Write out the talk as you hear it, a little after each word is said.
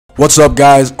What's up,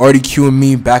 guys? Already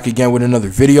QME back again with another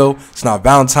video. It's not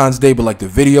Valentine's Day, but like the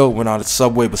video, we're not a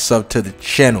Subway, but sub to the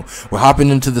channel. We're hopping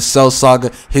into the Cell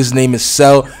saga. His name is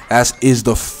Cell. As is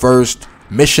the first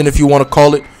mission, if you want to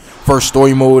call it, first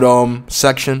story mode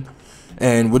section,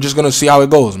 and we're just gonna see how it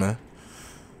goes, man.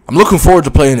 I'm looking forward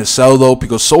to playing as Cell though,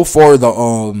 because so far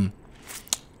the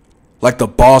like the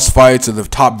boss fights and the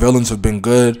top villains have been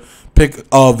good.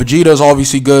 Vegeta is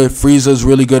obviously good. Frieza is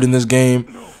really good in this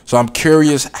game. So I'm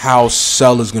curious how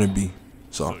Cell is going to be.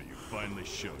 So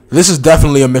this is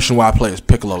definitely a mission where I play as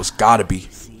Piccolo. It's got to be.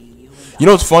 You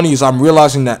know what's funny is I'm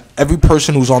realizing that every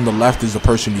person who's on the left is the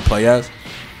person you play as.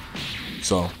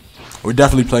 So we're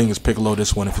definitely playing as Piccolo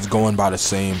this one if it's going by the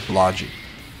same logic.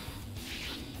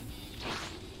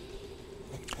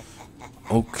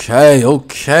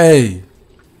 Okay.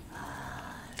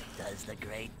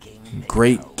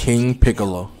 Great King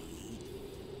Piccolo.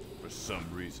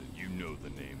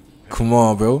 Come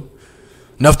on, bro.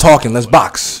 Enough talking. Let's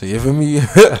box. You feel me?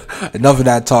 Enough of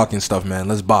that talking stuff, man.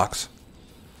 Let's box.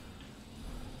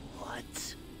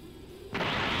 What?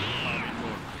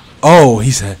 Oh,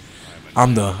 he said,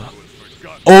 I'm the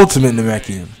ultimate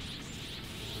Namekian.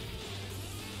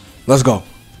 Let's go.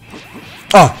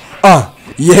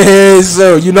 Yes,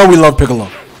 sir. You know we love Piccolo.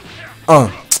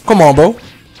 Come on, bro.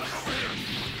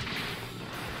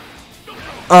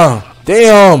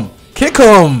 Damn. Kick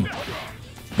him.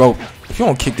 Bro, if you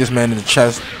don't kick this man in the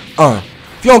chest,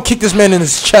 if you don't kick this man in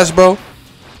his chest, bro,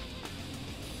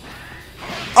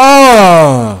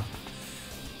 grab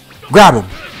him.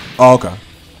 Oh, okay.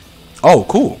 Oh,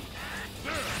 cool.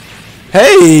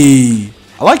 Hey,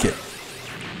 I like it.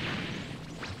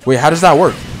 Wait, how does that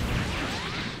work?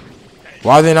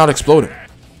 Why are they not exploding?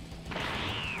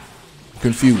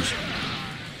 Confused.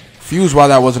 Confused why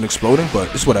that wasn't exploding,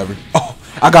 but it's whatever. Oh,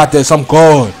 I got this. I'm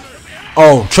good.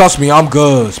 Oh, trust me, I'm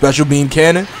good. Special beam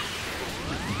cannon.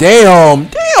 Damn.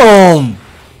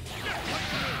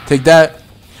 Take that.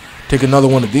 Take another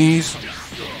one of these.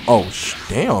 Oh,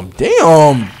 damn.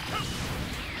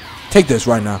 Take this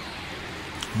right now.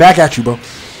 Back at you, bro.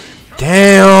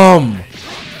 Damn.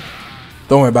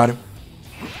 Don't worry about it.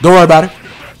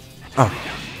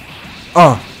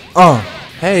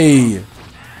 Hey.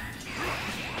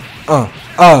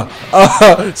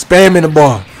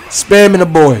 Spamming the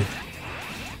boy.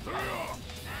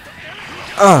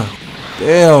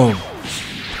 Damn.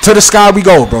 To the sky we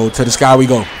go, bro. To the sky we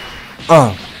go.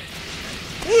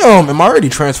 Damn, am I already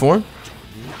transformed?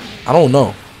 I don't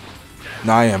know.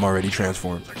 Nah, I am already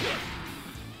transformed.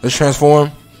 Let's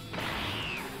transform.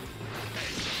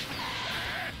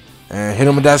 And hit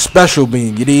him with that special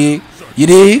beam. You dig?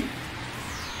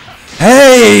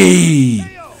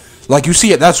 Hey! Like you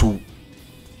see it, that's a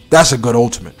good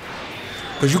ultimate.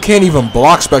 Because you can't even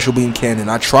block special beam cannon.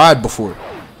 I tried before.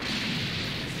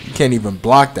 You can't even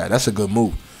block that. That's a good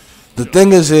move. The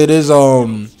thing is, it is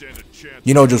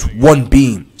you know, just one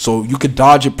beam, so you could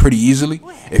dodge it pretty easily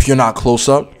if you're not close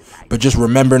up. But just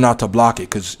remember not to block it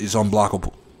because it's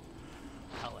unblockable.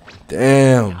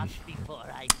 Damn.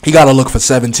 He gotta look for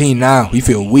 17 now. He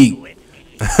feel weak.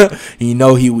 You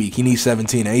know he weak. He needs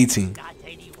 17 or 18.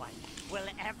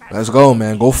 Let's go,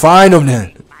 man. Go find him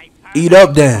then. Eat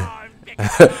up then.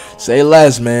 Say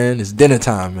less, man. It's dinner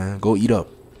time, man. Go eat up.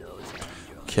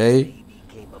 Okay.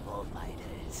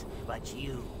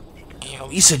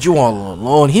 He said you all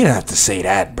alone. He didn't have to say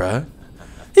that, bruh.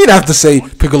 He didn't have to say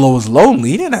Piccolo was lonely.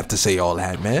 He didn't have to say all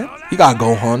that, man. He got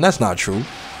Gohan. That's not true.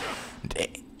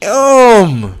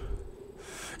 Damn.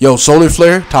 Yo, Solar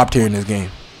Flare, top tier in this game.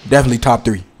 Definitely top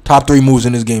 3. Top 3 moves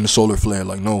in this game is Solar Flare.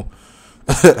 Like, no.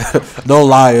 Don't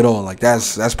lie at all. Like,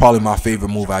 that's probably my favorite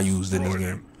move I used in this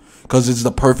game. Because it's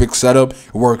the perfect setup.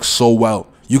 It works so well.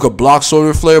 You could block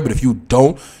Solar Flare, but if you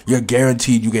don't, you're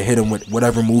guaranteed you can hit him with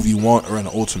whatever move you want or an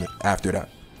ultimate after that.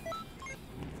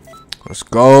 Let's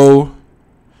go.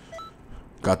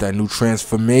 Got that new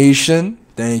transformation.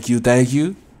 Thank you.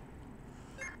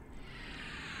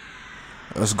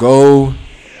 Let's go.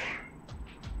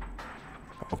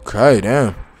 Okay,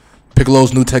 damn.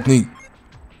 Piccolo's new technique.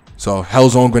 So,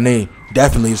 Hell's Own Grenade.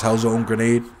 Definitely is Hell's Own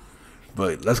Grenade.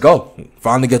 But let's go.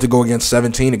 Finally get to go against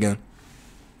 17 again.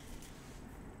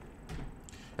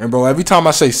 And bro, every time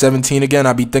I say 17 again,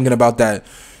 I be thinking about that.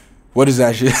 What is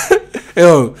that shit?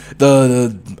 Yo,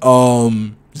 the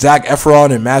Zac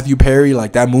Efron and Matthew Perry,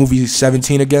 like that movie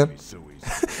 17 again.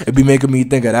 It be making me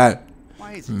think of that.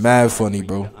 Mad funny,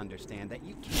 bro.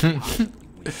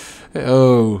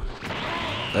 Yo,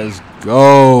 let's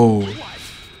go.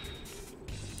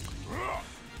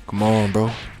 Come on,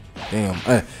 bro. Damn.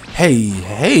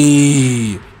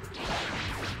 Hey.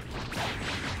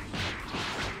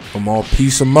 Come on,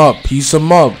 piece him up. Piece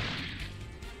him up.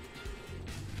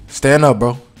 Stand up,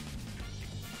 bro.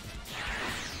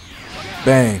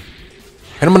 Bang.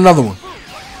 Hit him another one.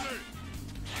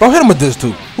 Bro, hit him with this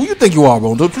too. Who you think you are,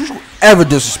 bro? Don't you ever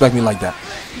disrespect me like that.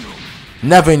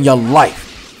 Never in your life.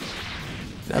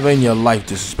 Never in your life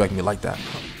disrespect me like that.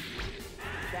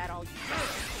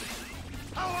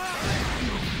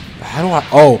 How do I...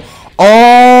 Oh.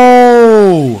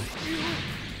 Oh!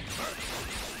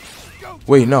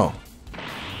 Wait, no.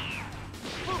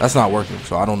 That's not working,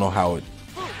 so I don't know how it...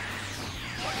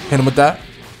 Hit him with that.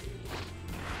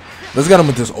 Let's get him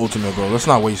with this ultimate, bro. Let's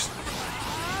not waste...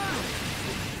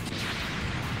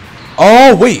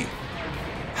 Oh, wait.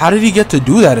 How did he get to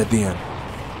do that at the end?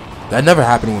 That never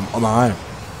happened with my iron.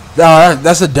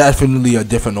 That's definitely a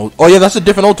different... Oh, yeah, that's a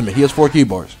different ultimate. He has 4 key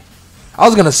bars. I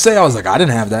was going to say, I was like, I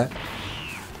didn't have that.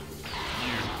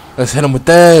 Let's hit him with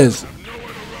this.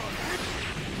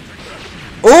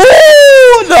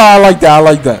 Oh, no, I like that. I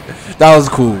like that. That was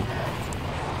cool.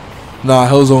 Nah,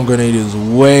 Hellzone Grenade is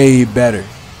way better.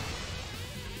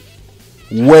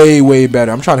 Way, way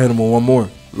better. I'm trying to hit him with one more.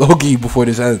 Low-key before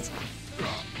this ends.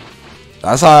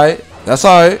 That's alright. That's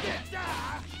alright.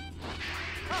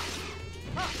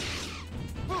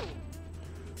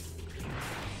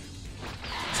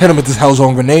 Hit him with this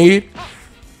Hellzone Grenade.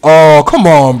 Oh, come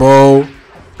on, bro.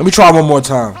 Let me try one more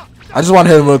time. I just want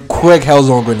to hit him with a quick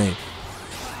Hellzone Grenade.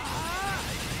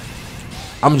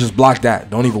 I'm going to just block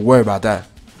that. Don't even worry about that.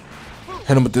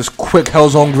 Hit him with this quick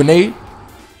Hellzone Grenade.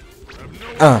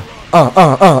 Bye.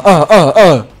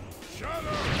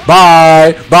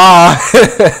 Bye.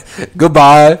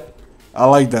 Goodbye. I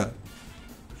like that.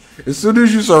 As soon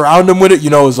as you surround him with it, you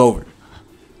know it's over.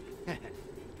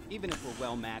 Even if we're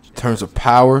well matched, In terms of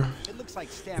power, it looks like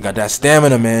you got that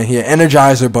stamina, man. He an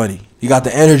Energizer buddy. He got the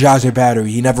Energizer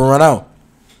battery. He never run out.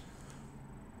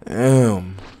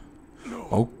 Damn.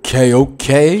 Okay,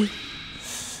 okay.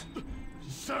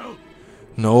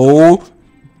 No.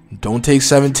 Don't take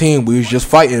 17. We was just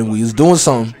fighting. We was doing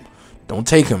something. Don't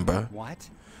take him, bro. What?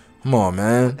 Come on,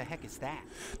 man. What the heck is that?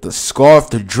 The scarf,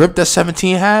 the drip that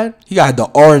 17 had. He got the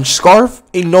orange scarf.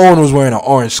 Ain't no one was wearing an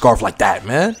orange scarf like that,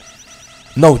 man.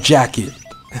 No jacket.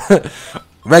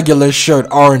 Regular shirt,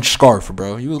 orange scarf,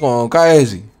 bro. He was going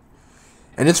crazy.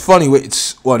 And it's funny.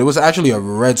 It was actually a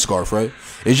red scarf, right?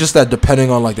 It's just that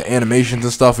depending on like the animations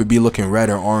and stuff, it'd be looking red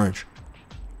or orange.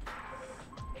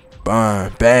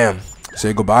 Bam, bam.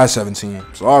 Say goodbye, 17.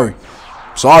 Sorry.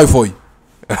 Sorry for you.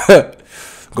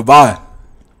 Goodbye.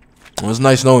 It was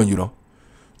nice knowing you, though.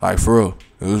 Like, for real.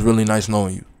 It was really nice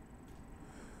knowing you.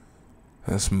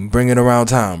 Let's bring it around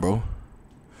town, bro.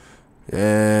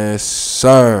 Yes,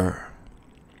 sir.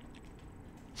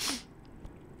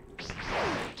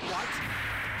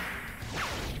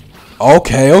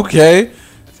 Okay, okay.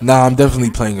 Nah, I'm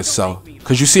definitely playing a Cell.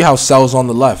 Because you see how Cell's on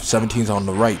the left, 17's on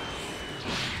the right.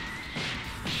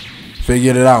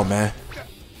 Figured it out, man.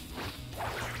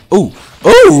 Ooh.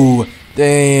 Ooh.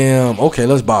 Damn. Okay,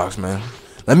 let's box, man.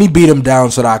 Let me beat him down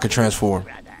so that I can transform.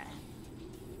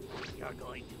 You're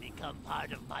going to become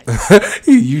part of my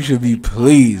You should be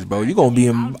pleased, bro. You're going to be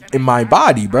in my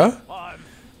body, bro.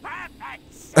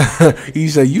 He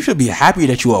said, you should be happy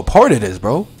that you are a part of this,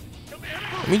 bro.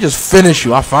 Let me just finish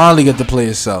you. I finally get to play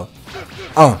a Cell.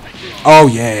 Oh,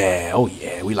 yeah. Oh,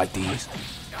 yeah. We like these.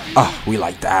 We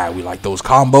like that. We like those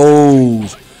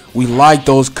combos. We like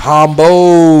those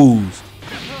combos.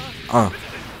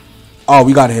 Oh,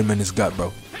 we got him in his gut,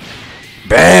 bro.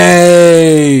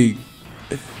 Bang!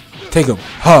 Take him.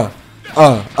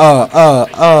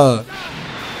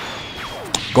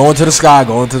 Going to the sky.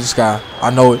 Going to the sky. I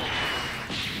know it.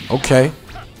 Okay.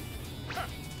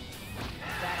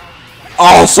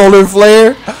 Oh, solar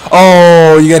flare.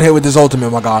 Oh, you get hit with this ultimate,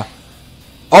 my guy.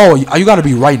 Oh, you got to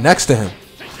be right next to him.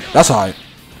 That's alright.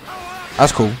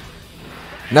 That's cool.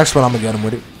 Next one, I'm going to get him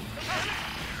with it.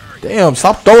 Damn,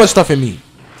 stop throwing stuff at me.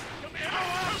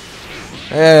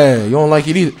 Hey, you don't like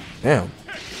it either. Damn.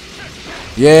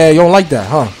 Yeah, you don't like that,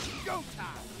 huh?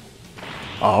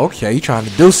 Oh, okay. He trying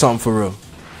to do something for real.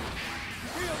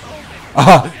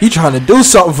 He trying to do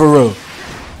something for real.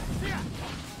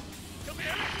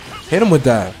 Hit him with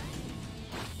that.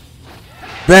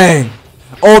 Bang.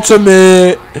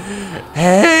 Ultimate.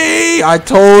 Hey, I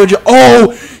told you.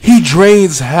 Oh, he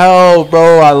drains hell,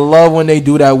 bro. I love when they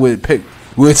do that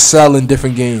with Cell in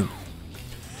different games.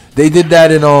 They did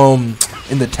that in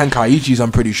the Tenkaichis,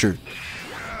 I'm pretty sure.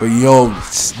 But yo,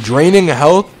 draining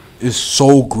health is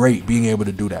so great being able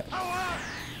to do that.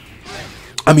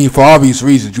 I mean, for obvious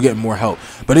reasons, you get more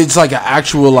health. But it's like an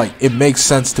actual, like, it makes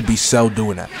sense to be Cell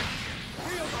doing that.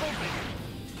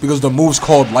 because the move's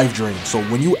called Life Drain. So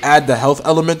when you add the health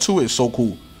element to it, it's so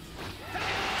cool.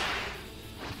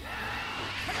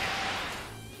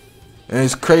 And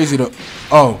it's crazy to...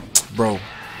 Oh, bro.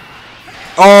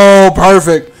 Oh,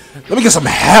 perfect. Let me get some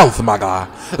health, my guy.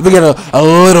 Let me get a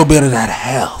little bit of that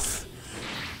health.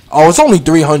 Oh, it's only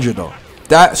 300, though.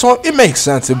 So it makes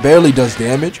sense. It barely does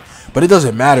damage. But it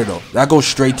doesn't matter, though. That goes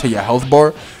straight to your health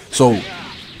bar. So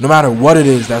no matter what it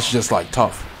is, that's just, like,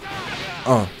 tough.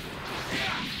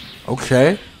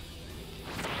 Okay.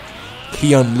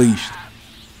 He unleashed.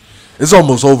 It's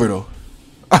almost over, though.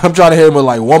 I'm trying to hit him with,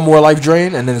 like, one more life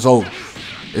drain, and then it's over.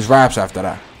 It's wraps after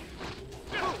that.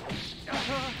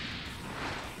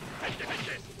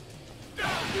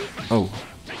 Oh.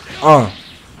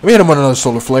 Let me hit him with another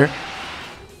solar flare.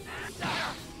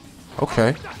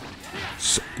 Okay.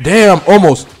 Damn,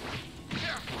 almost.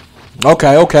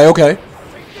 Okay.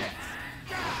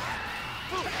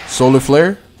 Solar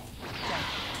flare.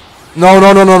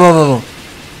 No.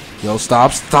 Yo,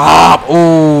 stop.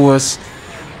 Oh,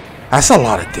 that's a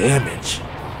lot of damage.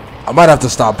 I might have to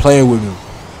stop playing with him.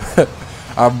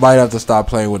 I might have to stop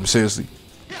playing with him, seriously.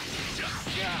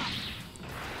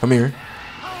 Come here.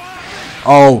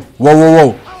 Oh,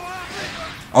 whoa.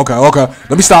 Okay.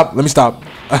 Let me stop. Let me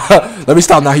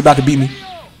stop now. He about to beat me.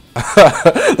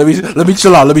 let me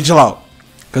chill out.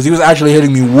 Because he was actually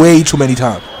hitting me way too many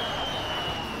times.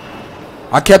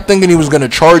 I kept thinking he was going to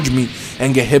charge me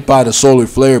and get hit by the solar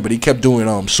flare, but he kept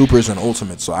doing supers and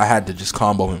ultimates, so I had to just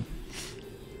combo him.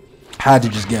 Had to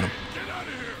just get him.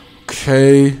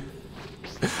 Okay.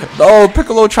 No,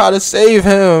 Piccolo tried to save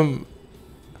him.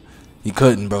 He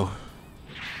couldn't, bro.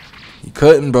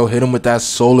 Hit him with that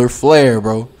solar flare,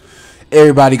 bro.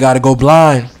 Everybody got to go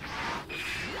blind.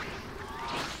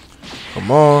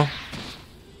 Come on.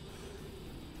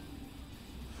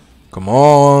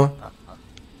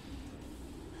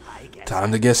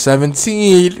 Time to get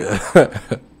 17.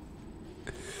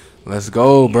 Let's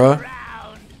go, bro.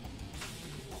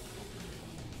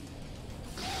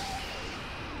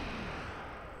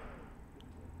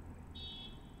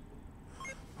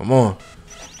 Come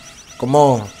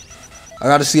on. I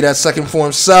gotta see that second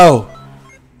form Cell.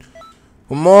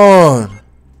 Come on.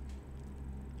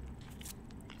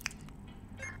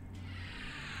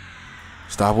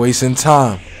 Stop wasting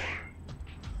time.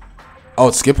 Oh,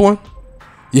 skip one?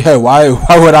 Yeah, why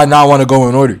would I not want to go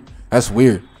in order? That's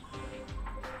weird.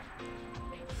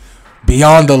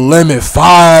 Beyond the limit,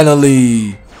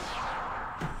 finally.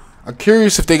 I'm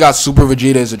curious if they got Super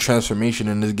Vegeta as a transformation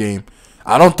in this game.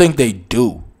 I don't think they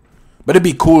do. But it'd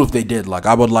be cool if they did. Like,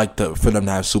 I would like for them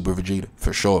to have Super Vegeta,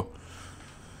 for sure.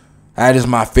 That is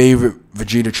my favorite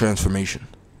Vegeta transformation.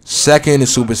 Second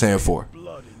is Super Saiyan 4.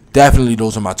 Definitely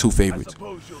those are my two favorites.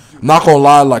 I'm not gonna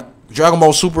lie, like, Dragon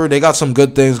Ball Super, they got some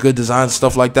good things, good designs,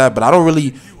 stuff like that, but I don't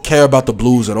really care about the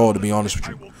blues at all, to be honest with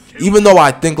you. Even though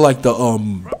I think like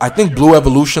I think Blue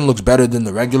Evolution looks better than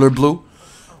the regular Blue,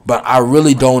 but I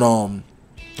really don't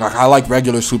like, I like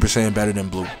regular Super Saiyan better than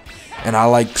Blue, and I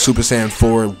like Super Saiyan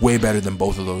 4 way better than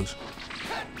both of those.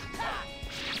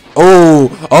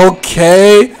 Oh,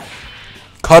 okay.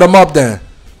 Cut him up then.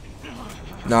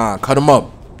 Nah, cut him up.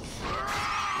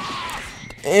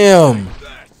 Damn.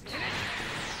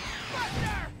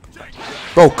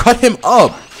 Bro, cut him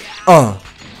up.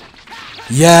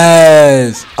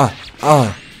 Yes.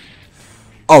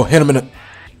 Oh, hit him in the...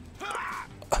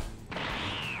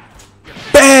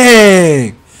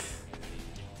 Bang.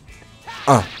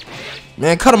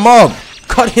 Man, cut him up.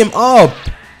 Cut him up.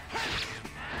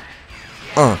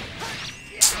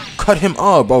 Cut him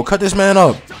up, bro. Cut this man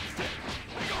up.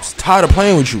 I'm just tired of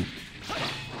playing with you.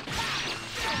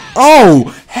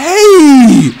 Oh,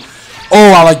 hey.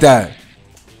 Oh, I like that.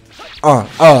 Oh,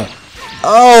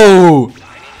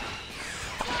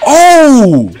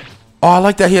 I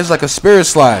like that he has like a spirit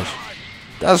slash.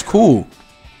 That's cool.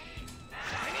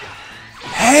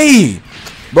 Hey,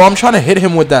 bro, I'm trying to hit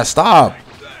him with that stop.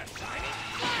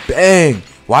 Bang.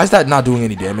 Why is that not doing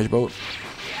any damage, bro?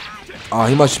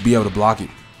 He must be able to block it.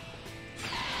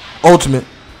 Ultimate.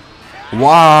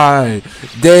 Why?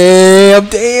 Damn.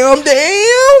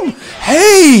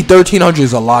 Hey, 1300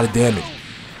 is a lot of damage.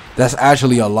 That's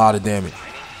actually a lot of damage.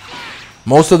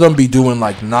 Most of them be doing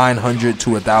like 900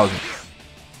 to 1,000.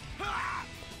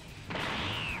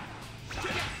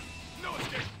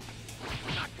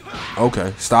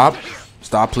 Okay, stop.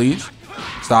 Stop, please.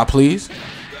 Stop, please.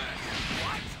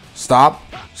 Stop.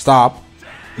 Stop.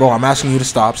 Bro, I'm asking you to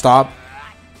stop. Stop.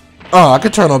 I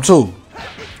could turn up too.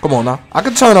 Come on now. I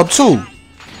could turn up too.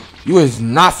 You is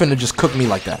not finna just cook me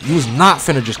like that. You is not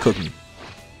finna just cook me.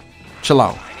 Chill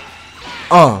out.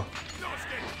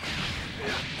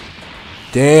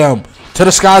 Damn. To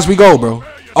the skies we go, bro.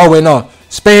 Oh, wait, no.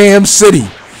 Spam City. You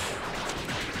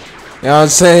know what I'm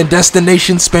saying?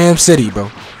 Destination Spam City,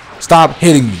 bro. Stop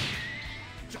hitting me.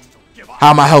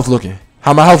 How my health looking?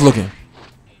 How my health looking?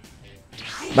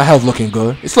 My health looking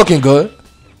good. It's looking good.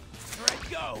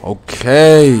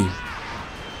 Okay.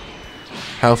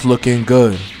 Health looking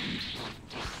good.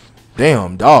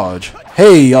 Damn, dodge.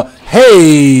 Hey,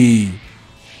 hey.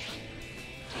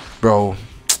 Bro,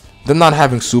 them not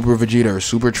having Super Vegeta or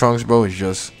Super Trunks, bro, is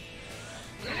just...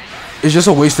 It's just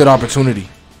a wasted opportunity.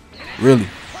 Really.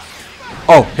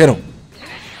 Oh, hit him.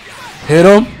 Hit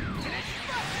him.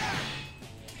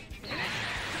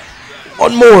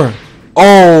 One more.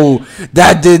 Oh,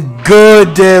 that did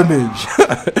good damage.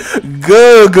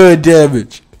 good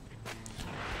damage.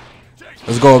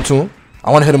 Let's go up to him.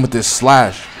 I want to hit him with this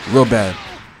slash real bad.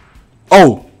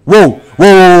 Oh,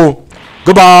 whoa.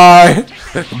 Goodbye.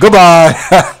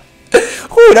 Goodbye.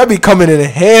 Ooh, that be coming in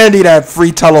handy, that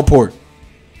free teleport.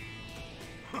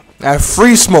 That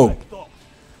free smoke.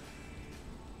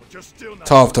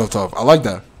 Tough. I like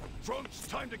that.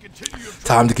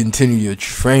 Time to continue your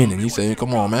training. He said,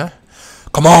 come on, man.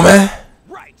 Come on, man.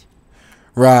 Right.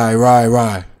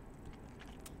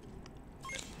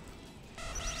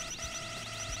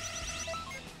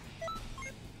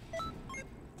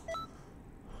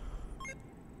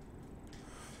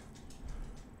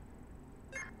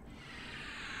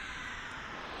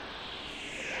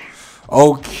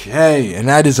 Okay, and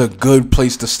that is a good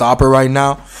place to stop it right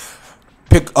now.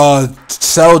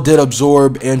 Cell did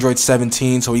absorb Android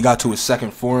 17, so he got to his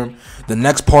second form. The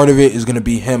next part of it is going to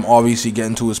be him obviously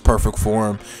getting to his perfect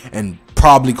form and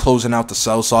probably closing out the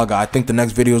Cell saga. I think the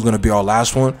next video is going to be our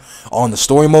last one on the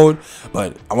story mode,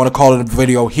 but I want to call it a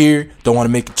video here. Don't want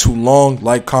to make it too long.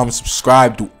 Like, comment,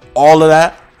 subscribe, do all of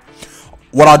that.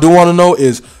 What I do want to know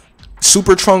is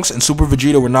Super Trunks and Super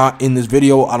Vegeta were not in this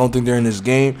video. I don't think they're in this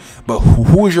game, but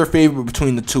who is your favorite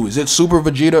between the two? Is it Super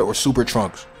Vegeta or Super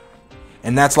Trunks?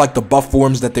 And that's like the buff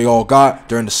forms that they all got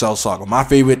during the Cell saga. My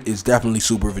favorite is definitely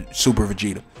Super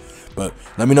Vegeta. But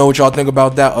let me know what y'all think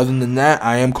about that. Other than that,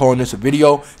 I am calling this a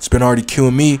video. It's been already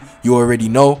QME. You already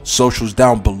know. Socials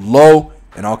down below.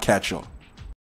 And I'll catch y'all.